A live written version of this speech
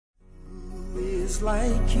is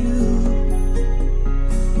like you,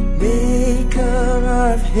 maker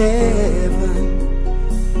of heaven,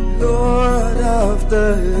 Lord of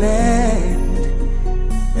the land,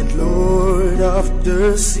 and Lord of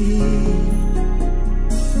the sea,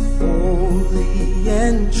 holy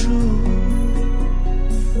and true,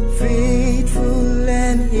 faithful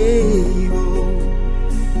and able,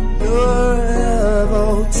 Lord of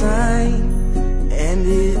all time.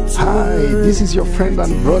 Hi, this is your friend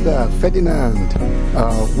and brother Ferdinand,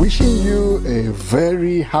 wishing you a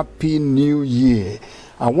very happy new year.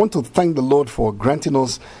 I want to thank the Lord for granting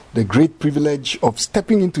us the great privilege of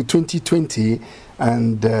stepping into 2020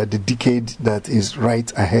 and the decade that is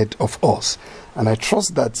right ahead of us. And I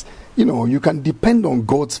trust that, you can depend on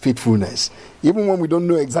God's faithfulness. Even when we don't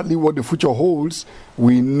know exactly what the future holds,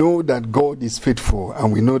 we know that God is faithful,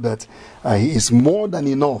 and we know that He is more than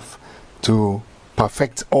enough to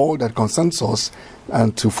perfect all that concerns us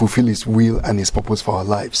and to fulfill His will and His purpose for our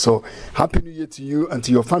lives. So, Happy New Year to you and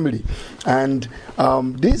to your family. And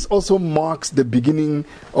this also marks the beginning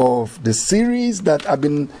of the series that I've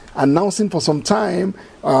been announcing for some time,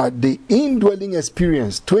 the Indwelling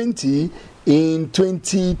Experience 20 in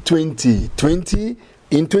 2020. 20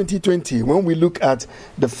 in 2020, when we look at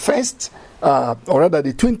the first or rather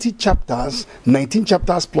the 20 chapters, 19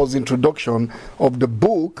 chapters plus introduction of the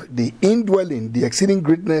book, The Indwelling, the exceeding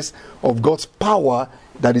greatness of God's power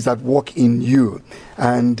that is at work in you.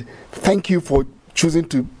 And thank you for choosing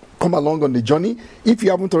to come along on the journey. If you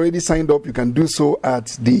haven't already signed up, you can do so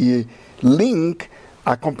at the link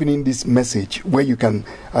accompanying this message, where you can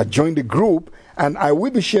join the group. And I will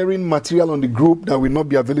be sharing material on the group that will not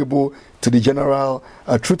be available to the general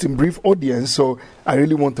Truth in Brief audience. So I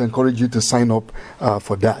really want to encourage you to sign up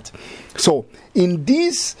for that. So in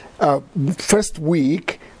this first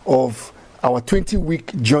week of our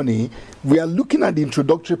 20-week journey, we are looking at the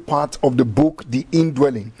introductory part of the book, The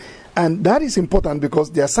Indwelling. And that is important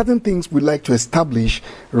because there are certain things we like to establish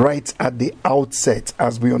right at the outset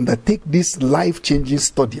as we undertake this life-changing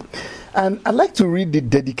study. And I'd like to read the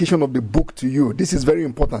dedication of the book to you. This is very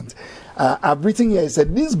important. I've written here, I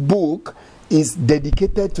said, this book is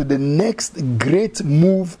dedicated to the next great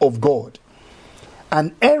move of God.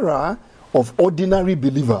 An era of ordinary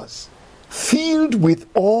believers filled with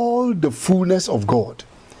all the fullness of God,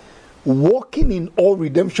 walking in all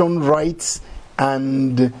redemption rights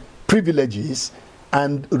and privileges,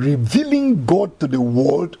 and revealing God to the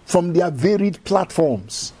world from their varied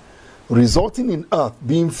platforms, resulting in earth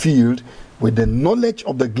being filled with the knowledge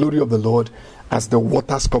of the glory of the Lord as the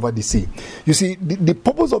waters cover the sea. You see, the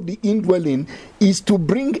purpose of the indwelling is to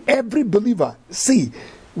bring every believer. See,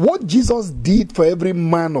 what Jesus did for every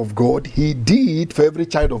man of God, He did for every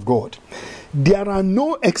child of God. There are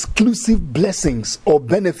no exclusive blessings or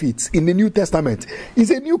benefits in the New Testament. It's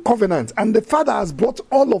a new covenant, and the Father has brought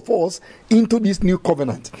all of us into this new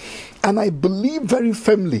covenant. And I believe very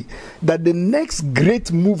firmly that the next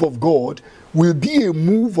great move of God will be a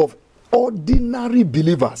move of ordinary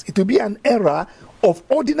believers. It will be an era of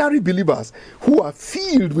ordinary believers who are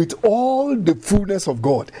filled with all the fullness of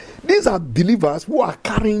God. These are believers who are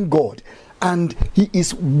carrying God, and He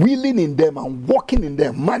is willing in them and working in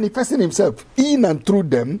them, manifesting Himself in and through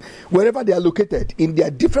them wherever they are located, in their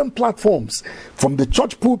different platforms, from the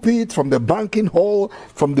church pulpit, from the banking hall,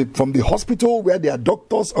 from the hospital where there are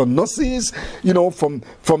doctors or nurses, from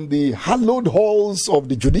the hallowed halls of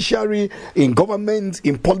the judiciary, in government,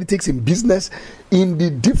 in politics, in business, in the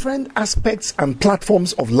different aspects and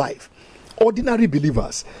platforms of life. Ordinary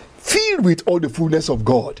believers filled with all the fullness of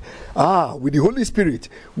God, with the Holy Spirit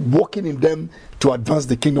working in them to advance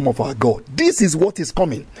the kingdom of our God. This is what is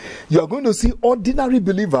coming. You are going to see ordinary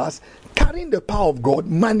believers carrying the power of God,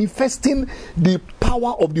 manifesting the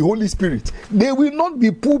power of the Holy Spirit. They will not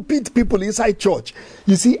be pulpit people inside church.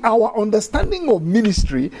 You see, our understanding of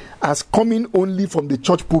ministry as coming only from the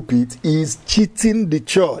church pulpit is cheating the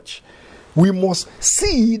church. We must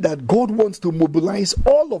see that God wants to mobilize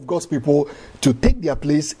all of God's people to take their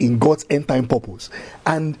place in God's end time purpose.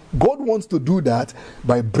 And God wants to do that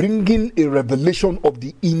by bringing a revelation of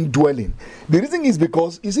the indwelling. The reason is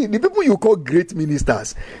because, you see, the people you call great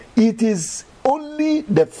ministers, it is only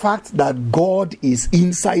the fact that God is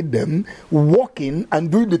inside them, walking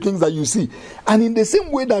and doing the things that you see. And in the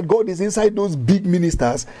same way that God is inside those big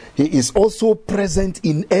ministers, He is also present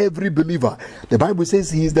in every believer. The Bible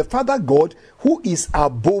says He is the Father God who is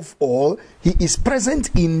above all. He is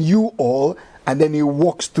present in you all, and then He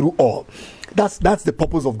walks through all. That's the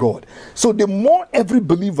purpose of God. So the more every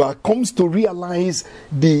believer comes to realize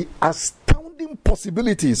the astounding unfolding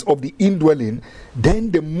possibilities of the indwelling,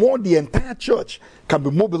 then the more the entire church can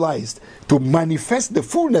be mobilized to manifest the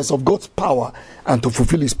fullness of God's power and to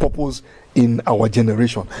fulfill his purpose in our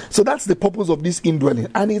generation. So that's the purpose of this indwelling,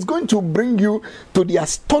 and it's going to bring you to the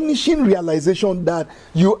astonishing realization that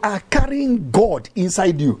you are carrying God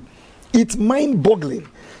inside you. It's mind-boggling.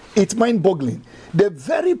 It's mind-boggling. The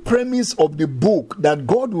very premise of the book, that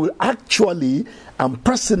God will actually and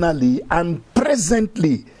personally and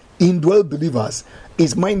presently indwell believers,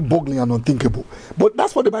 is mind-boggling and unthinkable. But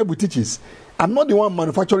that's what the Bible teaches. I'm not the one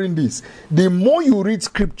manufacturing this. The more you read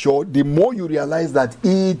scripture, the more you realize that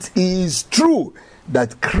it is true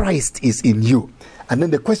that Christ is in you. And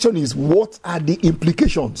then the question is, what are the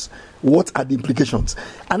implications? What are the implications?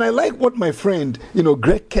 And I like what my friend,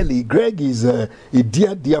 Greg Kelly. Greg is a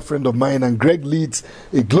dear friend of mine, and Greg leads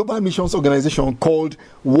a global missions organization called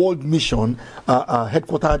World Mission,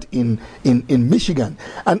 headquartered in Michigan.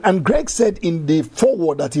 And Greg said in the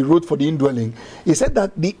foreword that he wrote for the indwelling, he said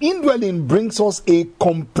that the indwelling brings us a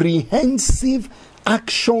comprehensive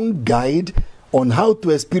action guide on how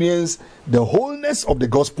to experience the wholeness of the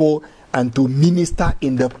gospel and to minister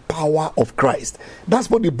in the power of Christ. That's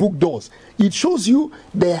what the book does. It shows you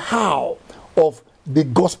the how of the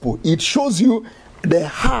gospel. It shows you the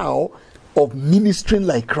how of ministering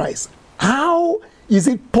like Christ. How is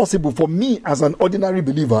it possible for me as an ordinary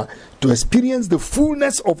believer to experience the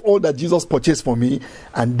fullness of all that Jesus purchased for me,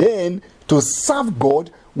 and then to serve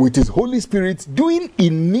God with his Holy Spirit doing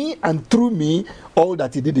in me and through me all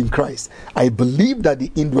that he did in Christ? I believe that the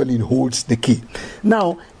indwelling holds the key.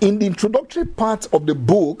 Now, in the introductory part of the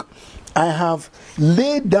book, I have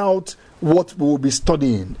laid out what we will be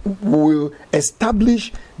studying. We will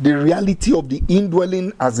establish the reality of the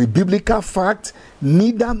indwelling as a biblical fact,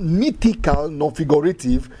 neither mythical nor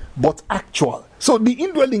figurative, but actual. So the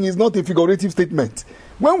indwelling is not a figurative statement.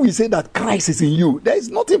 When we say that Christ is in you, there is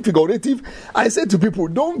nothing figurative. I say to people,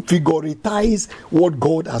 don't figuratize what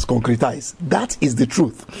God has concretized. That is the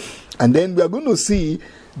truth. And then we are going to see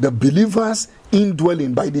the believers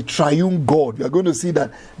indwelling by the triune God. We are going to see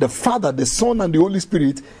that the Father, the Son, and the Holy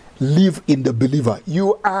Spirit live in the believer.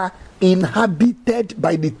 You are inhabited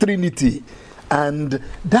by the Trinity. And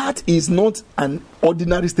that is not an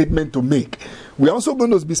ordinary statement to make. We're also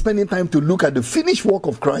going to be spending time to look at the finished work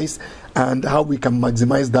of Christ and how we can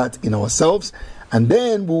maximize that in ourselves. And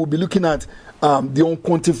then we will be looking at the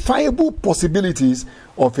unquantifiable possibilities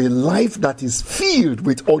of a life that is filled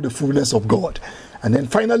with all the fullness of God. And then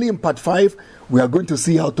finally, in part 5, we are going to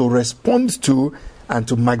see how to respond to and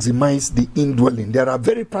to maximize the indwelling. There are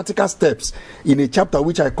very practical steps in a chapter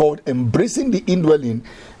which I called Embracing the Indwelling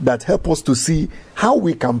that help us to see how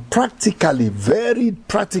we can practically, very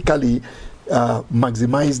practically,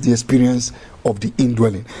 maximize the experience of the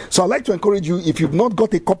indwelling. So I'd like to encourage you, if you've not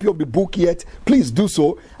got a copy of the book yet, please do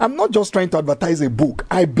so. I'm not just trying to advertise a book.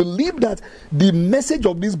 I believe that the message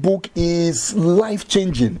of this book is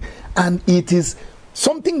life-changing, and it is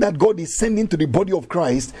something that God is sending to the body of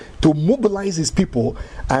Christ to mobilize his people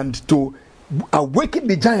and to awaken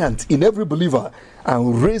the giant in every believer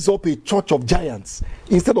and raise up a church of giants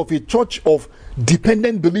instead of a church of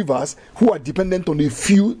dependent believers who are dependent on a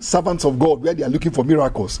few servants of God where they are looking for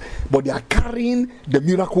miracles, but they are carrying the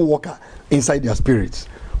miracle worker inside their spirits.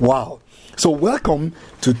 Wow. So welcome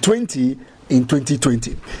to 20 in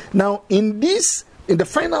 2020. Now, in the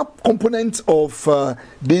final component of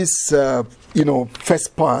this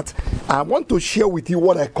first part, I want to share with you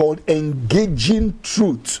what I call engaging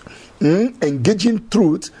truth. Engaging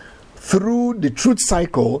truth through the truth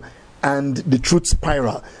cycle and the truth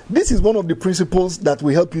spiral. This is one of the principles that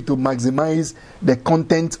will help you to maximize the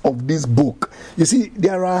content of this book. You see,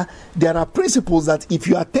 there are principles that if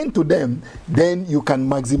you attend to them, then you can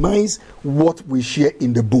maximize what we share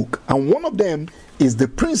in the book. And one of them is the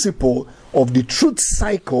principle of the truth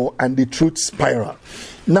cycle and the truth spiral.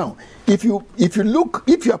 Now, if you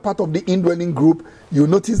are part of the indwelling group, you'll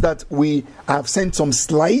notice that we have sent some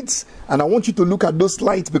slides, and I want you to look at those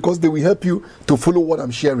slides because they will help you to follow what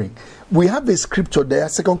I'm sharing. We have a scripture there,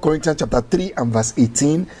 2 Corinthians chapter 3 and verse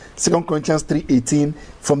 18. 2 Corinthians 3:18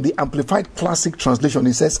 from the Amplified Classic Translation.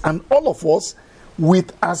 It says, "And all of us,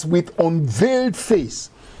 as with unveiled face,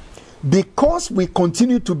 because we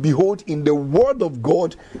continue to behold in the word of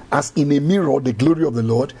God as in a mirror the glory of the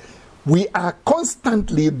Lord, we are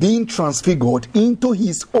constantly being transfigured into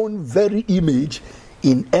his own very image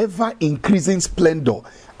in ever increasing splendor,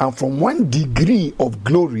 and from one degree of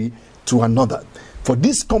glory to another. For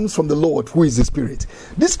this comes from the Lord, who is the Spirit."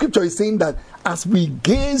 This scripture is saying that as we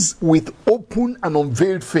gaze with open and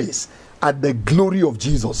unveiled face at the glory of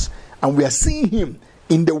Jesus, and we are seeing him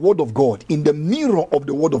in the Word of God, in the mirror of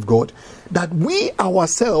the Word of God, that we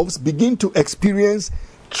ourselves begin to experience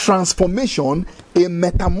transformation, a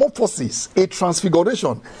metamorphosis, a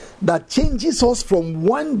transfiguration that changes us from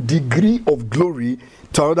one degree of glory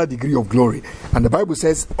to another degree of glory. And the Bible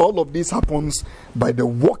says all of this happens by the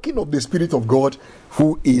working of the Spirit of God,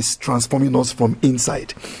 who is transforming us from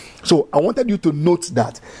inside. So I wanted you to note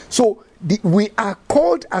that. So we are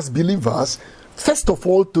called as believers, first of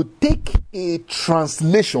all, to take a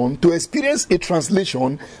translation, to experience a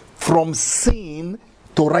translation from sin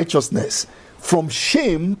to righteousness, from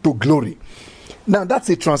shame to glory. Now that's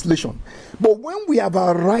a translation. But when we have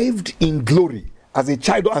arrived in glory as a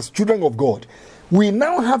child, as children of God, we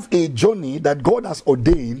now have a journey that God has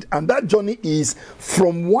ordained, and that journey is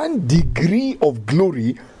from one degree of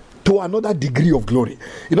glory to another degree of glory.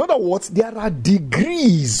 In other words, there are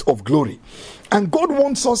degrees of glory, and God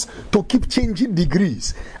wants us to keep changing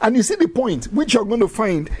degrees. And you see the point, which you're going to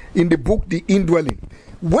find in the book, The Indwelling.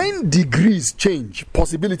 When degrees change,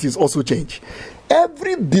 possibilities also change.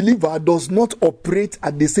 Every believer does not operate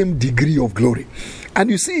at the same degree of glory.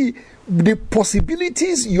 And you see, the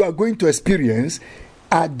possibilities you are going to experience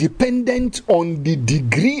are dependent on the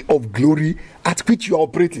degree of glory at which you are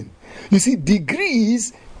operating. You see,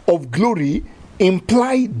 degrees of glory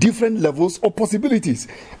imply different levels of possibilities.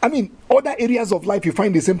 I mean, other areas of life you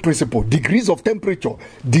find the same principle. Degrees of temperature,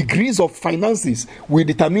 degrees of finances will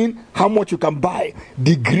determine how much you can buy.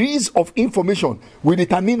 Degrees of information will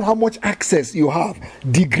determine how much access you have.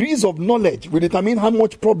 Degrees of knowledge will determine how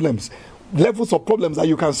much levels of problems that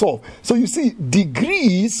you can solve. So you see,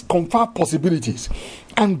 degrees confer possibilities.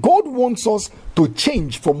 And God wants us to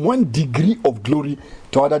change from one degree of glory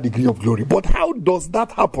to another degree of glory. But how does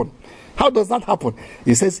that happen? How does that happen?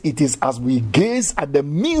 He says it is as we gaze at the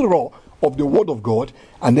mirror of the Word of God,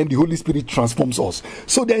 and then the Holy Spirit transforms us.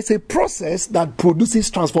 So there is a process that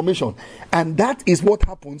produces transformation, and that is what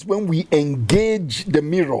happens when we engage the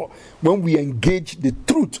mirror, when we engage the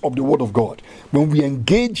truth of the Word of God, when we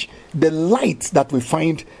engage the light that we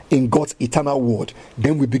find in God's eternal Word.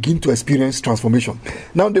 Then we begin to experience transformation.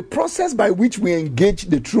 Now, the process by which we engage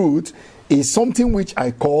the truth is something which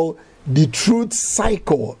I call the truth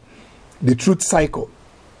cycle. The truth cycle.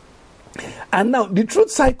 And now, the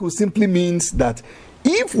truth cycle simply means that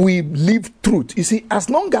if we live truth, you see, as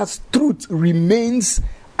long as truth remains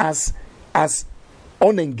as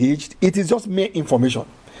unengaged, it is just mere information.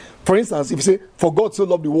 For instance, if you say, "For God so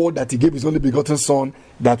loved the world that he gave his only begotten Son,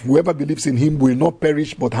 that whoever believes in him will not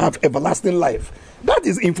perish but have everlasting life," that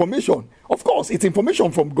is information. Of course, it's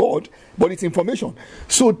information from God, but it's information.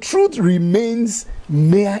 So truth remains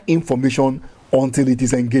mere information until it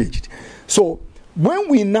is engaged. So when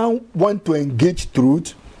we now want to engage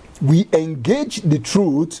truth, we engage the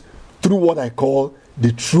truth through what I call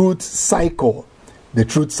the truth cycle. The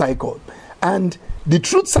truth cycle. And the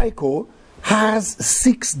truth cycle has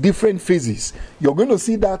 6 different phases. You're going to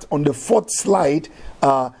see that on the 4th slide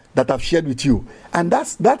that I've shared with you. And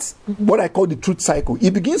that's what I call the truth cycle.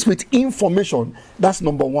 It begins with information. That's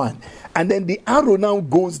number 1. And then the arrow now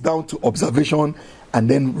goes down to observation, and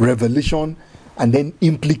then revelation, and then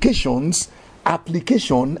implications,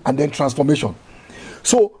 application, and then transformation.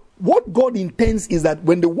 So what God intends is that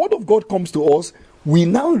when the Word of God comes to us, we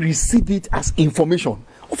now receive it as information.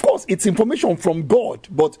 Of course, it's information from God,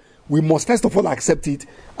 but we must first of all accept it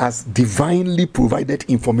as divinely provided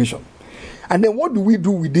information. And then what do we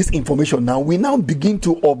do with this information now? We now begin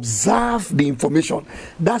to observe the information.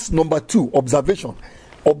 That's number 2, observation.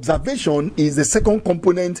 Observation is the second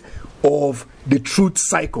component of the truth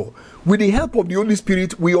cycle. With the help of the Holy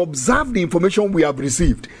Spirit, we observe the information we have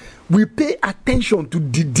received. We pay attention to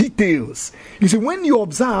the details. You see, when you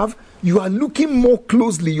observe, you are looking more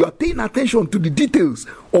closely. You are paying attention to the details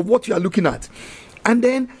of what you are looking at. And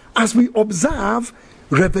then, as we observe,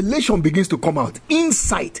 revelation begins to come out.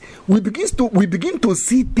 Insight. We begin to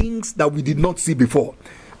see things that we did not see before.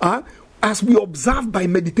 As we observe by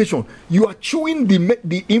meditation, you are chewing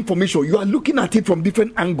the information. You are looking at it from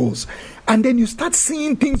different angles. And then you start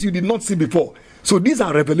seeing things you did not see before. So these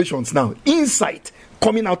are revelations now. Insight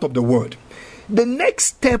coming out of the Word. The next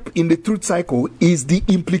step in the truth cycle is the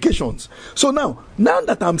implications. So now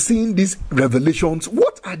that I'm seeing these revelations,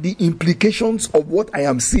 what are the implications of what I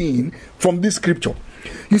am seeing from this scripture?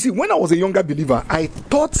 You see, when I was a younger believer, I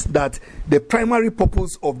thought that the primary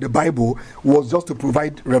purpose of the Bible was just to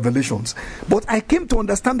provide revelations. But I came to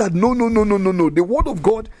understand that no. The Word of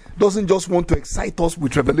God doesn't just want to excite us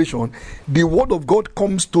with revelation. The Word of God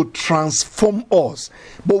comes to transform us.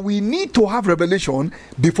 But we need to have revelation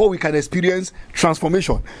before we can experience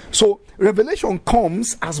transformation. So revelation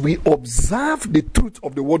comes as we observe the truth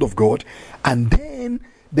of the Word of God, and then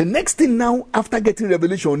the next thing now after getting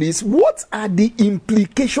revelation is, what are the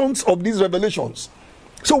implications of these revelations?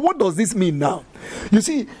 So what does this mean now? You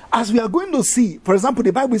see, as we are going to see, for example,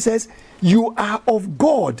 the Bible says, you are of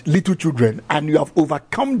God, little children, and you have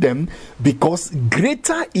overcome them, because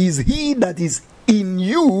greater is he that is in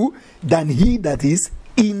you than he that is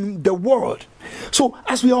in the world. So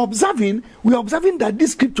as we are observing that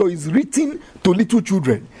this scripture is written to little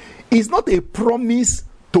children. It's not a promise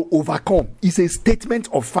to overcome. It's a statement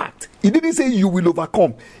of fact. He didn't say you will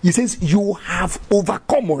overcome. He says you have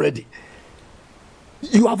overcome already.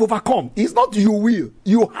 You have overcome. It's not you will.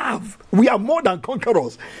 You have. We are more than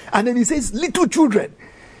conquerors. And then he says little children.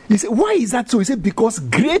 He said, why is that so? He said, because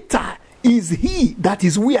greater is he that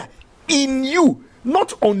is where? In you.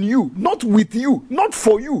 Not on you. Not with you. Not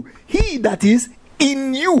for you. He that is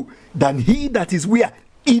in you than he that is where?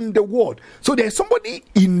 In the world. So there's somebody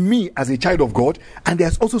in me as a child of God, and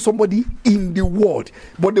there's also somebody in the world.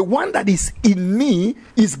 But the one that is in me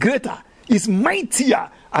is greater, is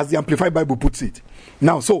mightier, as the Amplified Bible puts it.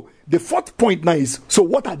 Now, so the fourth point now is, so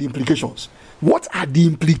what are the implications? What are the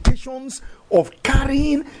implications of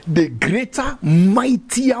carrying the greater,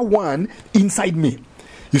 mightier one inside me?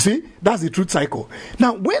 You see, that's the truth cycle.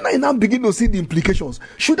 Now, when I now begin to see the implications,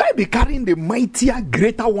 should I be carrying the mightier,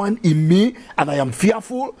 greater one in me and I am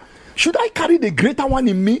fearful? Should I carry the greater one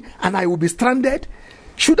in me and I will be stranded?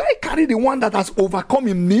 Should I carry the one that has overcome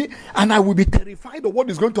in me and I will be terrified of what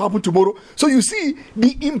is going to happen tomorrow? So you see,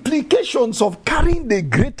 the implications of carrying the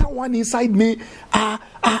greater one inside me are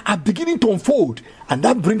beginning to unfold. And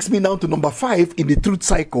that brings me now to number 5 in the truth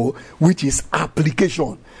cycle, which is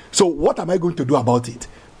application. So what am I going to do about it?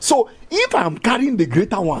 So if I'm carrying the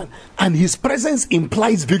greater one and his presence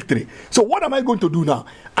implies victory, so what am I going to do now?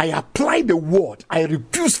 I apply the word. I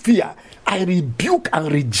refuse fear. I rebuke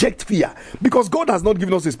and reject fear, because God has not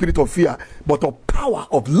given us a spirit of fear, but of power,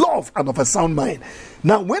 of love, and of a sound mind.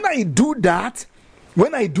 Now, when I do that,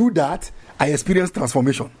 I experience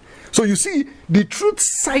transformation. So you see, the truth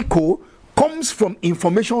cycle comes from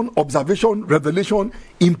information, observation, revelation,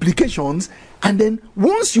 implications, and then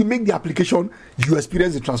once you make the application, you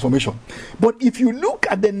experience the transformation. But if you look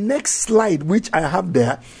at the next slide, which I have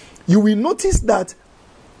there, you will notice that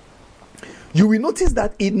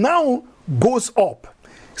it now goes up.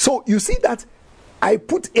 So you see that I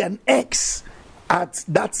put an X at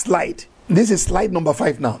that slide. This is slide number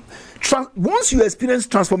 5 now. Once you experience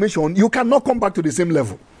transformation, you cannot come back to the same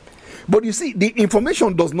level. But you see, the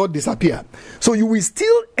information does not disappear. So you will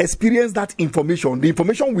still experience that information. The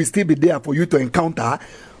information will still be there for you to encounter.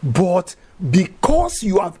 But because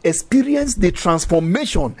you have experienced the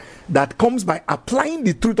transformation that comes by applying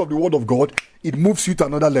the truth of the Word of God, it moves you to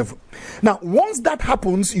another level. Now, once that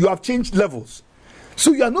happens, you have changed levels.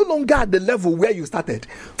 So you are no longer at the level where you started.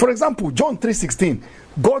 For example, John 3:16.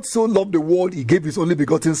 God so loved the world, he gave his only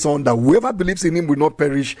begotten son, that whoever believes in him will not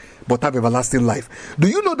perish, but have everlasting life. Do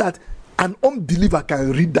you know that an unbeliever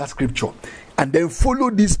can read that scripture and then follow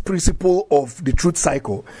this principle of the truth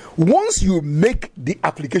cycle? Once you make the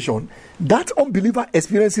application, that unbeliever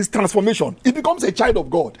experiences transformation. He becomes a child of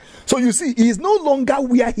God. So you see, he is no longer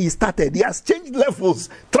where he started. He has changed levels.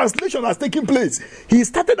 Translation has taken place. He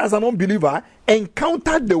started as an unbeliever,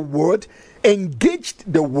 encountered the word,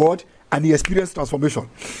 engaged the word, and he experienced transformation.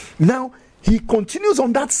 Now, he continues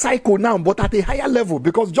on that cycle now, but at a higher level,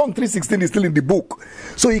 because John 3:16 is still in the book.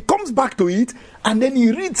 So he comes back to it, and then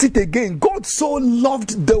he reads it again. God so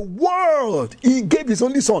loved the world, he gave his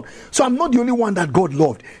only son. So I'm not the only one that God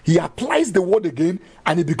loved. He applies the word again,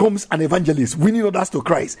 and he becomes an evangelist, winning others to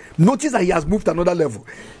Christ. Notice that he has moved to another level.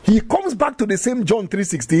 He comes back to the same John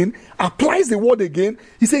 3:16, applies the word again.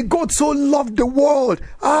 He said, God so loved the world.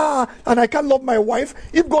 And I can't love my wife.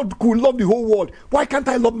 If God could love the whole world, why can't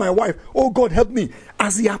I love my wife? Oh God, help me.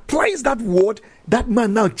 As he applies that word, that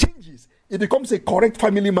man now changes. He becomes a correct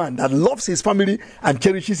family man that loves his family and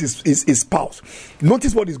cherishes his spouse.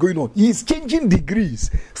 Notice what is going on. He is changing degrees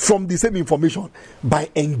from the same information by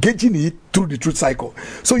engaging it through the truth cycle.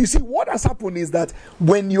 So you see, what has happened is that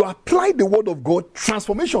when you apply the word of God,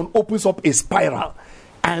 transformation opens up a spiral,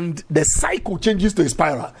 and the cycle changes to a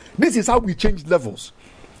spiral. This is how we change levels.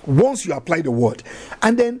 once you apply the word.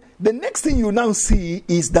 And then the next thing you now see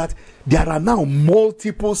is that there are now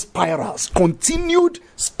multiple spirals, continued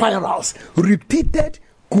spirals, repeated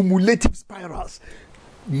cumulative spirals,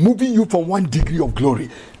 moving you from one degree of glory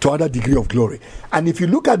to another degree of glory. And if you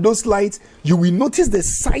look at those slides, you will notice the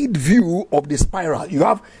side view of the spiral. You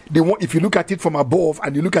have the one, if you look at it from above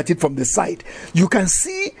and you look at it from the side, you can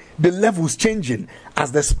see the levels changing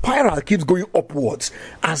as the spiral keeps going upwards.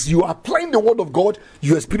 As you are applying the word of God,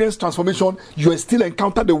 you experience transformation. You still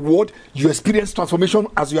encounter the word, you experience transformation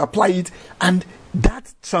as you apply it, and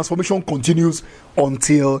that transformation continues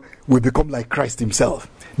until we become like Christ himself.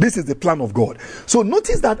 This is the plan of God. So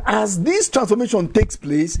notice that as this transformation takes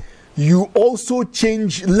place, you also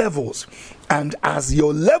change levels. And as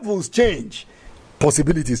your levels change,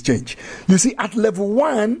 possibilities change. You see, at level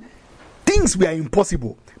 1, things were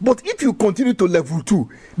impossible. But if you continue to level 2,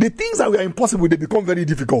 the things that were impossible, they become very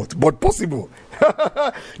difficult, but possible.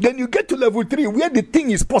 Then you get to level 3, where the thing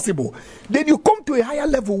is possible. Then you come to a higher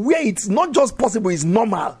level where it's not just possible, it's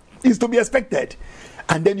normal. It's to be expected.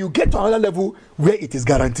 And then you get to another level where it is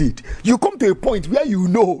guaranteed. You come to a point where you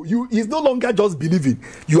know, it's no longer just believing.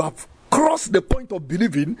 You have crossed the point of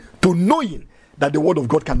believing to knowing that the word of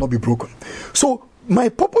God cannot be broken. So my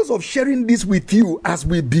purpose of sharing this with you as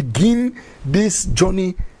we begin this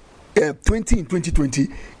journey 2020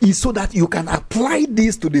 is so that you can apply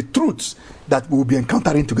this to the truths that we will be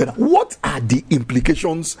encountering together. What are the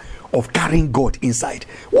implications of carrying God inside?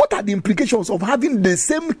 What are the implications of having the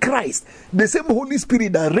same Christ, the same Holy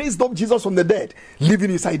Spirit that raised up Jesus from the dead living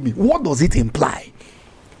inside me? What does it imply?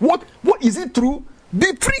 What is it true?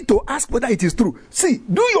 Be free to ask whether it is true. See,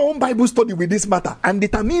 do your own Bible study with this matter and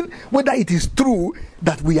determine whether it is true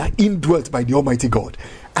that we are indwelt by the Almighty God.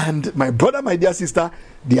 And my brother, my dear sister,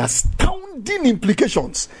 the astounding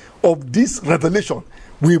implications of this revelation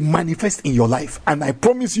will manifest in your life. And I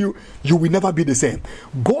promise you, you will never be the same.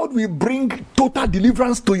 God will bring total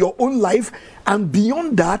deliverance to your own life. And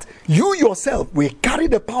beyond that, you yourself will carry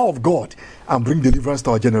the power of God and bring deliverance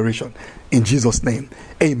to our generation. In Jesus' name,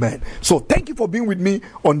 amen. So thank you for being with me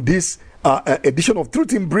on this edition of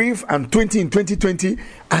Truth in Brief and 20 in 2020.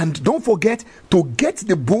 And don't forget to get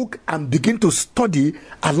the book and begin to study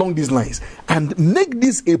along these lines. And make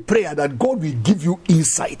this a prayer that God will give you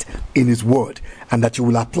insight in his word and that you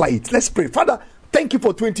will apply it. Let's pray. Father, thank you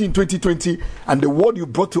for 20 in 2020 and the word you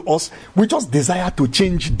brought to us. We just desire to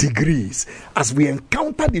change degrees as we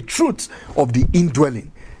encounter the truth of the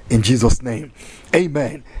indwelling. In Jesus' name,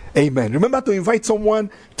 amen. Amen. Remember to invite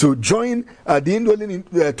someone to join the Indwelling in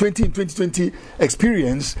 20 in 2020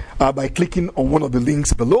 experience by clicking on one of the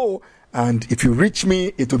links below. And if you reach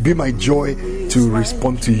me, it will be my joy to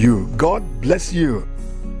respond to you. God bless you.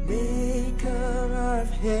 Maker of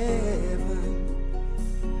heaven,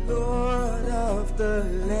 Lord of the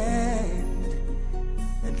land,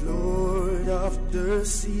 and Lord of the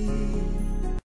sea.